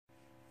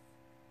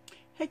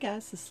Hey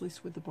guys, this is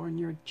Lisa with the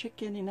Barnyard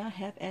Chicken, and I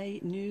have a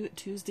new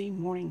Tuesday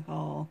morning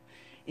haul.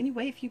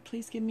 Anyway, if you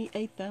please give me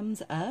a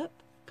thumbs up,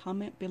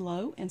 comment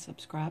below, and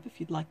subscribe if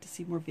you'd like to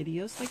see more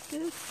videos like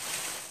this.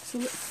 So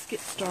let's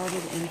get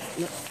started and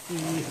let's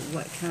see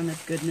what kind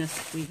of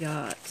goodness we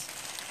got.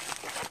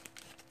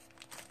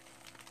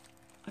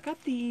 I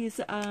got these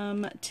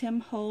Tim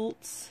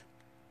Holtz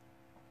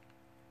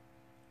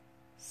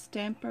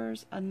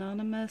Stampers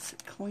Anonymous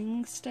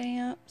Cling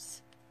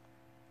Stamps.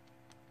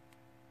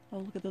 Oh,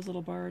 look at those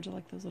little birds. I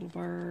like those little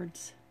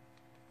birds.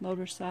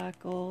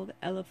 Motorcycle, the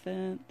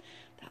elephant,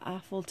 the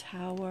Eiffel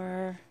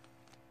Tower.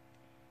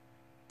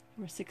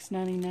 They were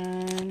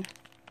 $6.99.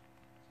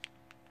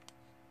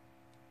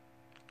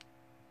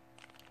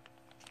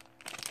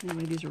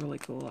 Anyway, these are really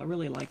cool. I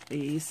really like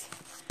these.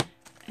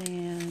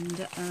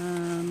 And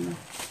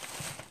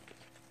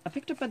I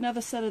picked up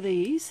another set of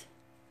these.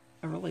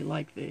 I really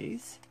like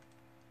these.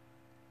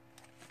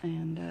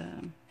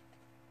 And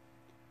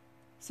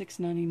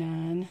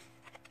 $6.99.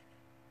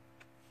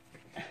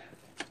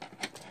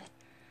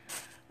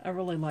 I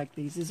really like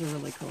these. These are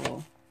really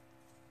cool.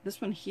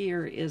 This one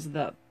here is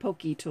the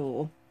pokey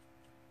tool.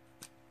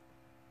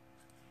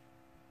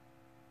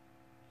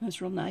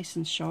 It's real nice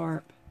and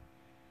sharp.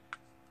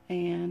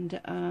 And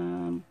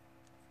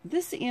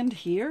this end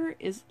here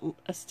is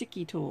a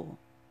sticky tool,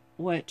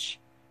 which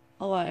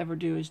all I ever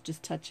do is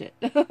just touch it.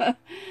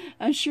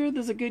 I'm sure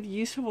there's a good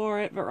use for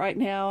it, but right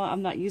now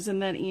I'm not using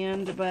that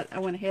end, but I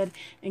went ahead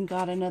and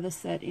got another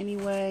set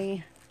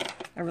anyway.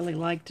 I really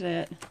liked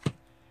it.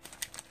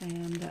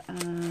 And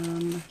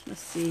let's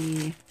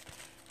see,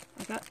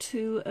 I got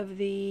two of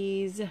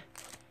these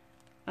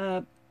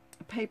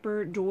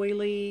paper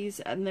doilies,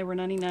 and they were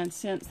 99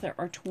 cents. There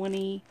are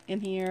 20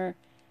 in here,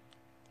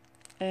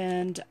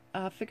 and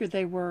I figured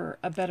they were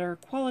a better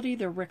quality.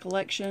 They're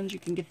Recollections. You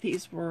can get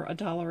these for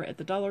 $1 at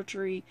the Dollar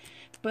Tree,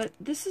 but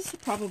this is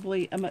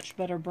probably a much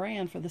better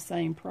brand for the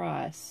same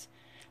price.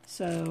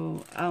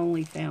 So I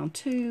only found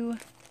two,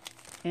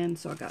 and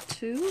so I got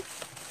two.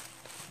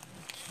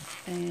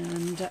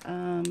 And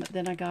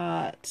then I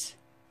got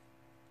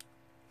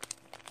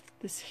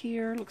this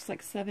here, looks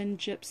like 7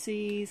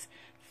 Gypsies,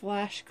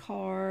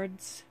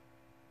 flashcards,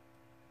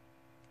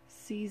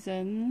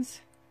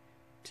 seasons,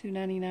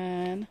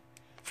 $2.99.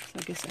 So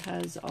I guess it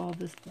has all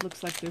this,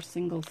 looks like they're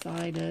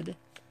single-sided,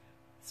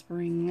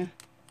 spring.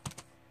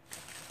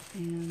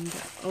 And,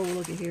 oh,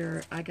 look at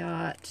here, I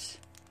got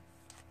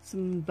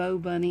some Bow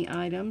Bunny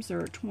items. There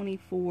are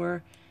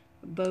 24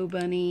 Bow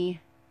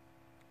Bunny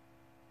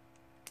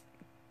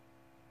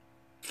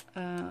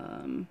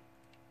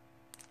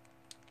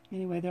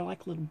anyway, they're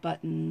like little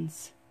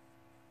buttons.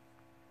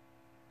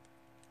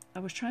 I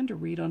was trying to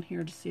read on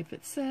here to see if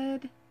it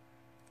said,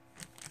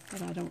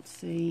 but I don't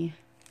see.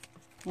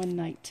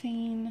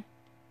 $1.19.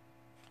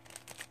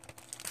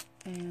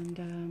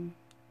 And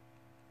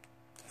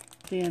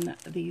then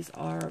these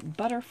are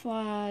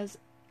butterflies.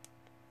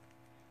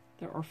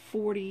 There are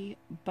 40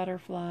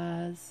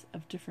 butterflies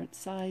of different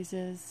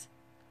sizes.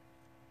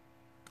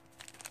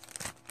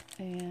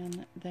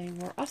 And they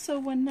were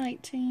also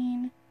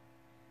 $1.19.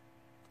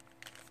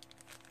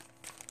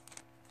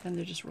 And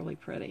they're just really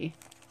pretty.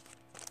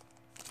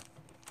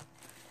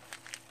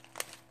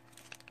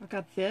 I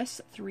got this,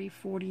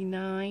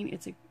 $3.49.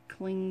 It's a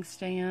cling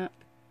stamp.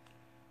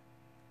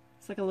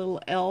 It's like a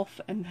little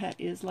elf, and that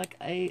is like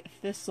a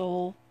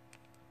thistle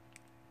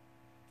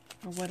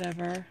or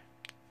whatever.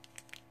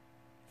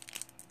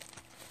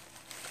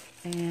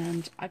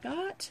 And I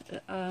got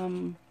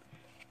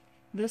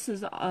this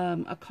is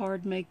a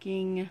card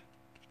making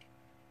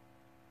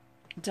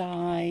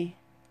die,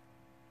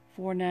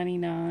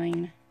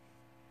 $4.99.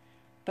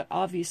 But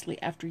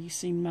obviously, after you've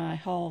seen my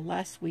haul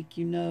last week,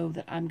 you know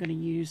that I'm going to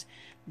use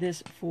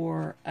this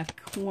for a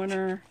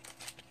corner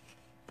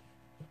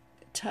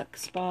tuck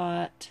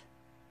spot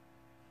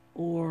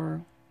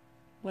or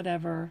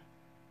whatever.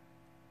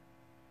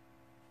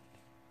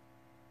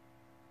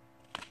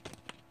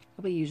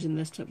 I'll be using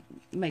this to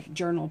make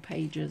journal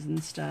pages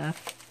and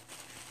stuff.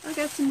 I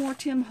got some more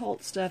Tim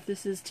Holtz stuff.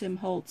 This is Tim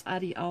Holtz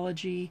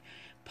Ideology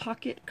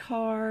pocket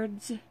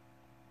cards.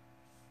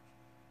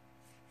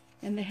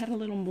 And they had a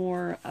little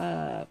more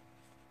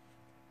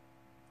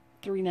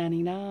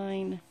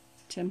 $3.99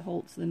 Tim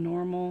Holtz than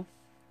normal.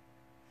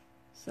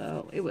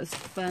 So it was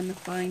fun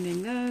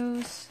finding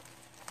those.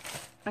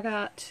 I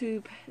got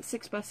two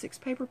 6x6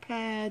 paper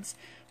pads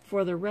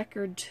for the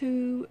Record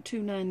 2,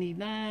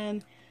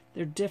 $2.99.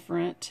 They're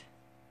different.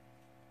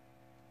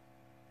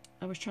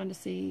 I was trying to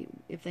see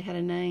if they had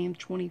a name.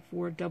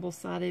 24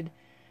 double-sided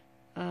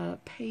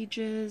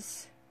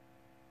pages.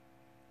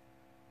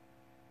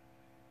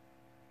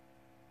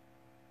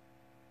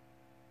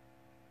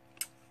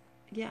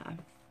 Yeah, I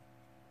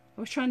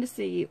was trying to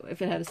see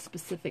if it had a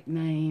specific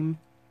name,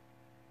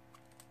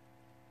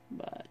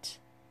 but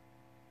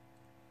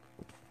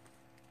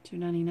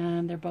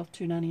 $2.99. They're both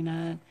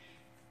 $2.99.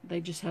 They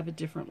just have a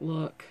different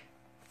look,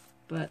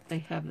 but they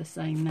have the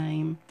same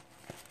name.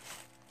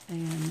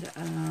 And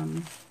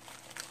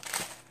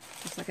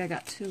looks like I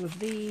got two of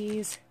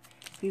these.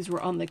 These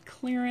were on the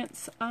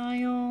clearance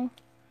aisle.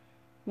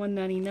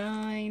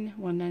 $1.99,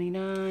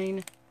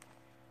 $1.99.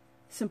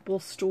 Simple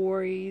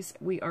Stories,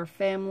 We Are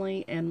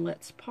Family, and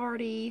Let's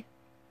Party.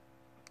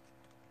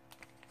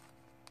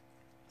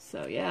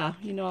 So yeah,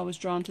 you know I was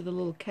drawn to the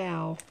little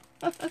cow.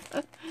 And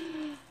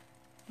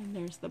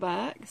there's the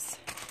backs.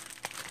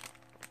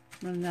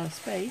 Running out of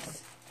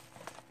space.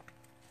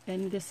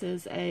 And this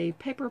is a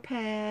paper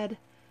pad,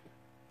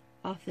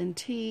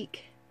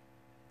 authentique,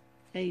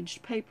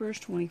 aged papers,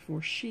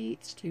 24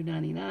 sheets,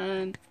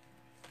 $2.99.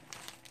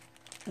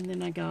 And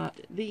then I got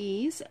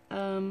these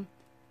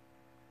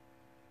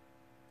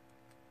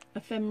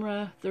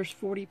ephemera. There's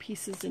 40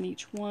 pieces in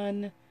each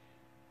one.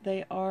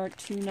 They are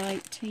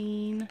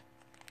 $2.19.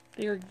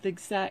 They're the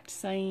exact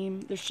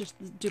same. There's just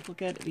a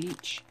duplicate of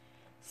each.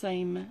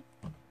 Same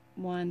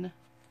one.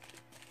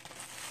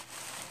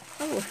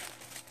 Oh,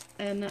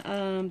 and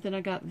then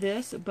I got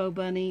this Bo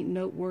Bunny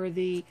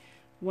Noteworthy,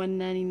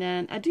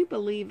 $1.99. I do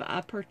believe I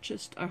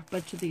purchased a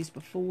bunch of these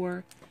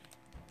before,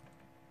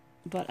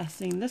 but I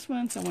seen this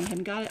one, so I went ahead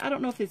and got it. I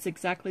don't know if it's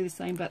exactly the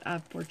same, but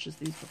I've purchased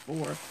these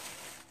before.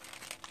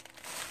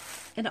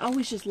 And I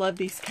always just love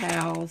these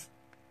cows.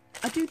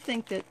 I do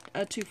think that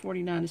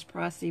 $2.49 is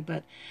pricey,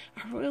 but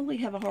I really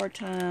have a hard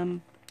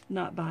time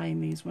not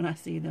buying these when I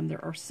see them.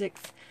 There are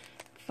 6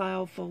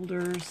 file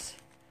folders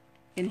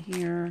in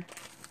here.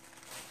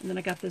 And then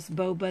I got this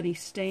Bo Bunny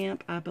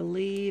stamp, I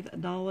believe,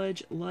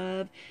 knowledge,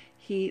 love,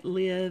 he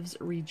lives,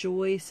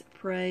 rejoice,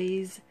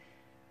 praise,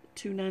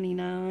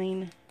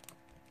 $2.99.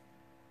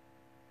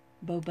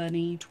 Bo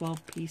Bunny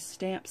 12-piece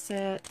stamp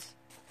set.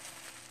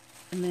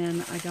 And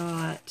then I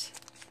got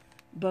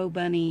Bo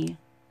Bunny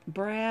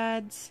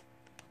brads.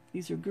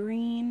 These are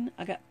green.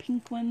 I got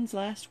pink ones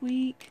last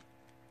week.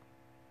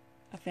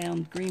 I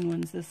found green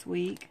ones this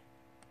week.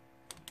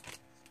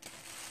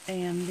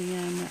 And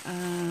then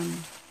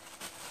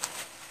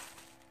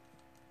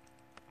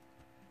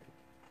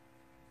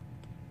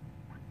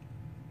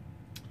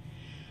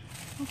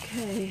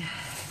okay,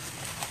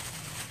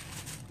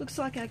 looks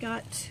like I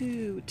got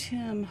 2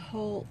 Tim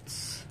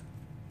Holtz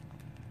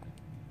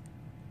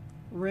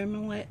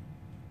Rimlet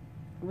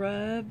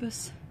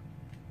rubs.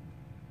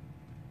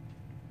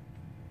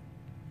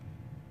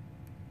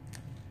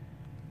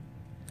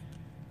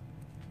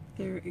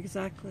 They're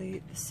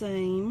exactly the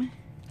same.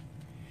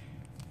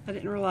 I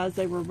didn't realize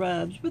they were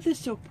rubs, but they're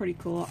still pretty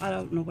cool. I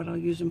don't know what I'll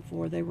use them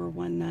for. They were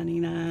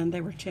 $1.99.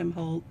 They were Tim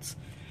Holtz.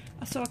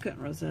 So I couldn't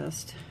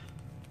resist.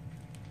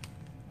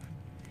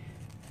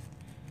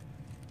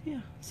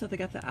 Yeah, so they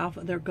got the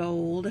alpha. They're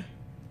gold.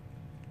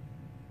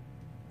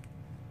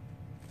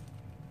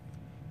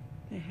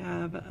 They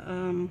have,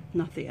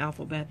 not the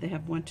alphabet. They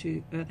have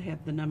they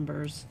have the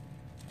numbers.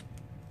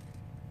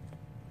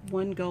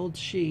 1 gold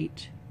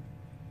sheet.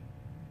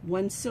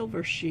 1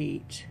 silver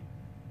sheet.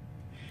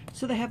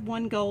 So they have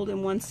 1 gold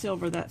and 1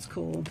 silver. That's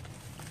cool.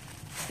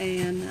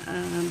 And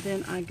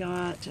then I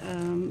got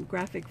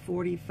Graphic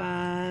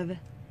 45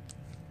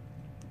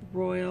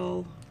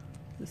 Royal.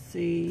 Let's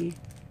see.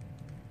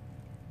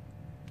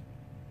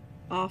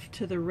 Off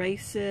to the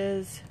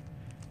Races.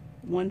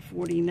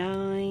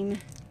 $1.49.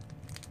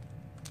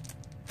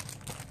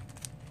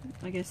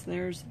 I guess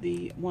there's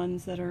the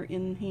ones that are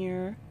in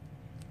here.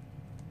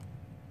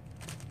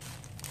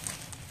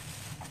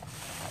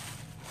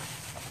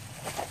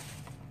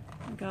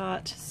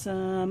 Got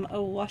some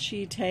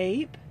washi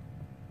tape.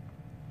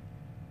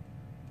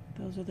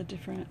 Those are the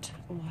different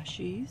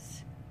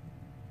washies.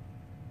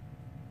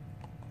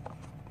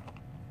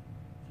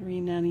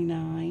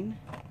 $3.99.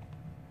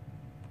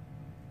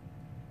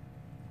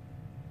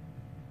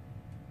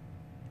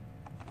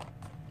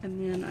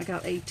 And then I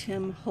got a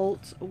Tim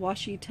Holtz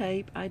washi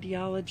tape,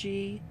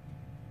 Ideology.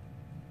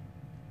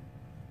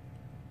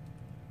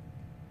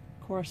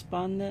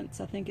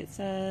 Correspondence, I think it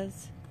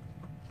says.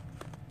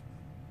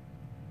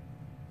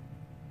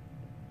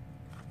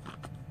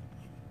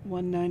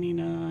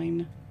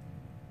 $1.99.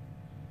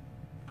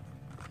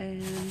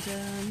 And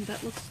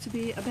that looks to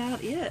be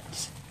about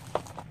it.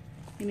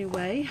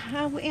 Anyway,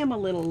 I am a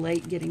little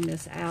late getting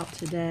this out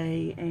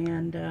today,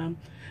 and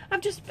I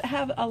just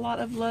have a lot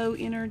of low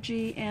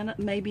energy and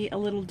maybe a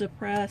little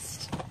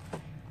depressed,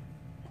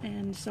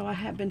 and so I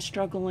have been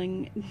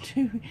struggling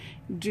to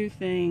do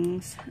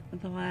things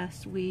the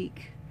last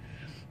week.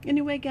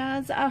 Anyway,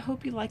 guys, I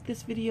hope you like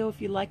this video.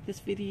 If you like this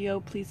video,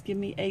 please give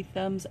me a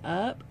thumbs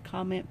up,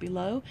 comment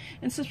below,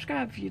 and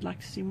subscribe if you'd like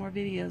to see more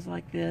videos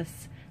like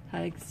this.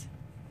 Hugs.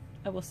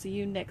 I will see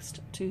you next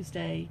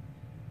Tuesday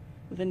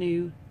with a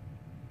new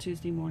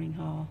Tuesday morning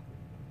haul.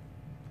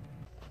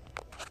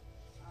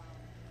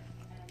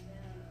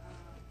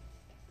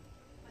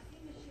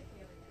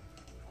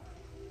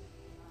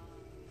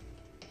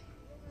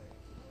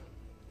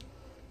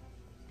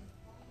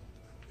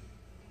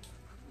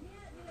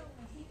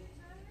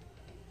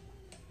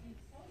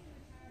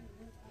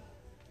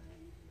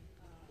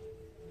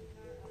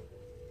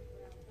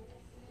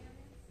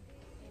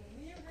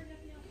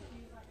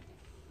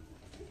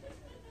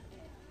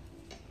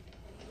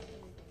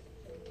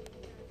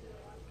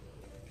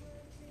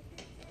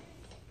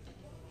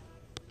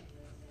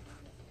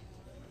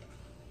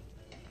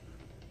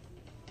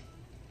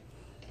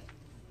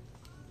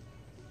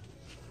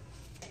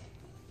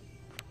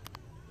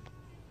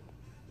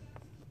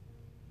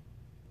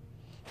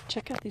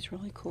 Check out these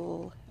really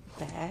cool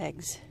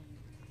bags.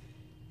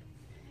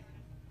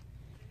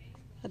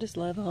 I just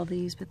love all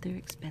these, but they're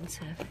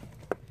expensive.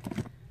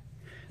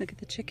 Look at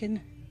the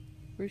chicken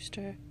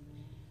rooster.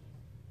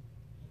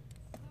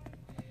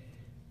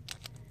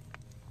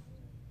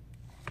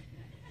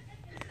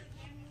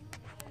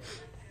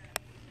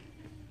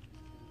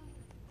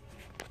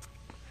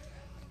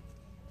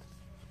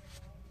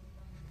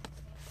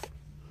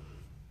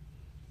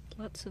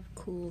 Lots of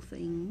cool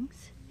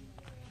things.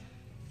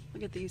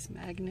 Look at these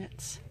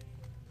magnets,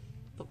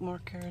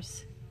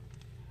 bookmarkers.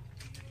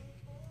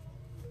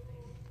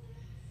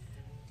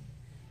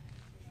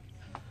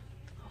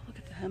 Oh, look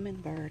at the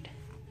hummingbird.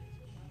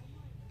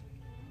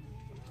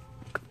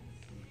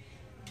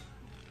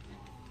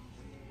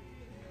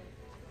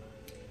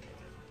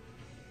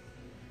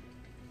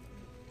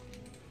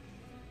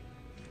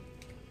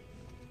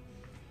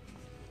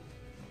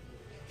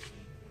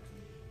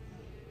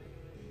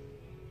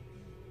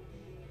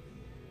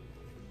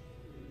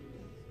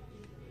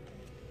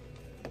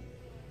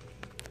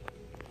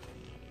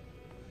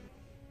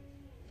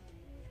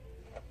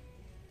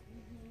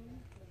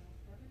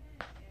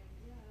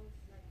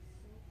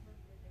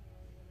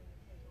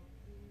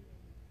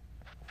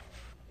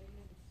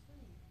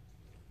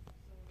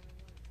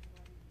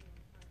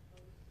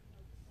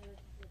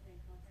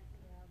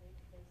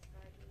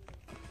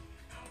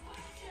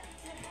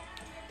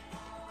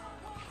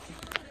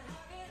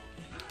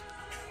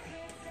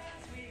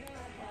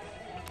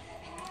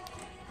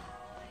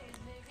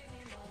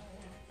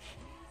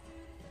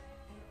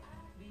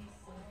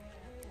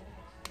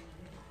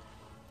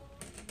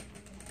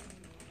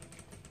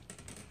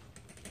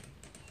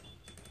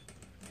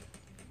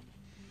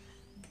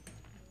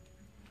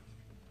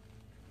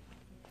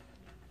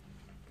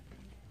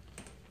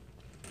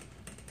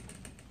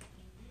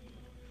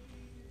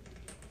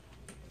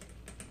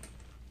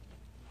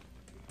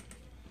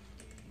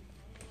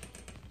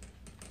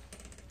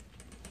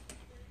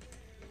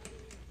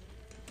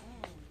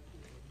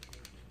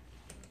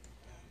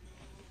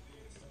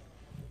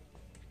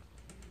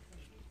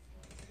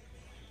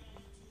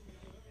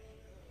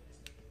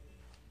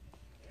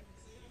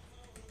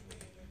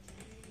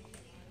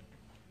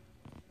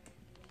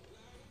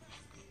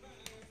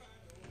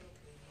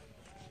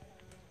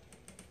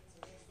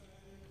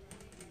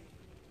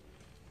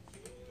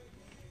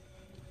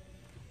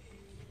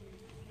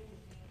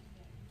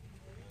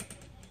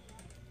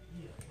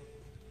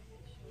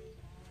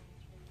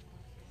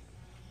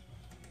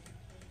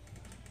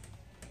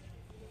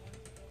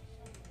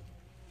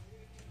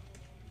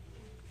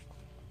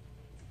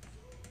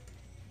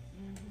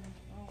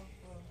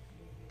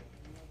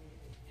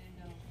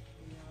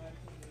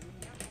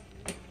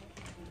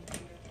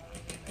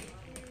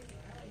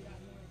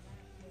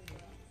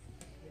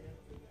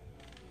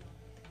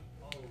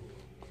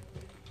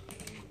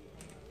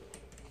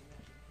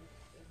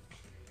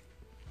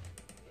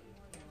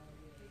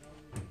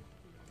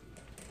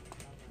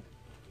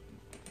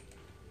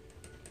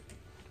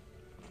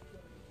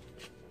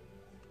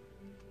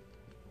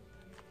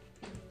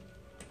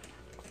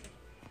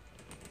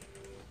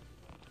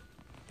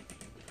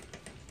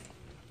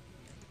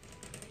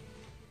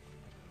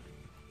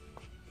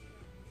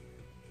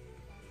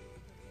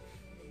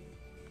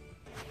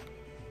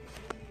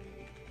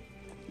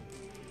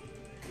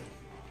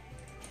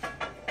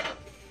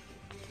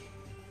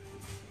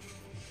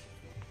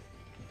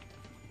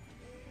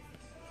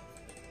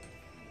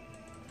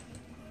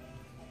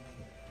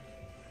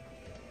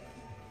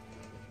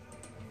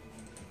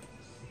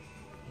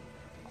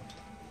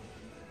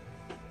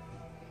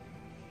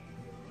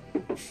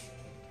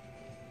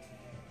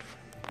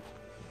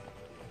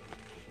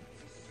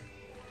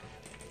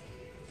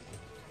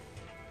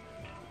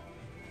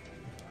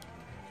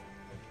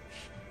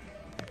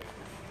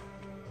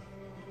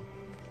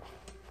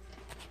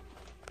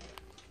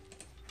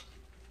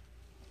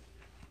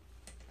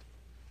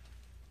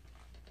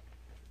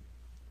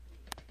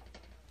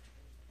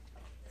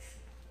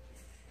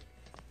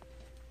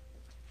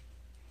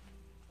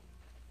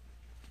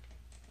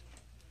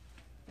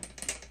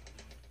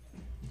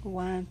 A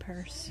wine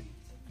purse.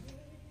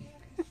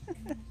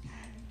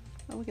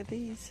 Oh, look at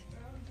these.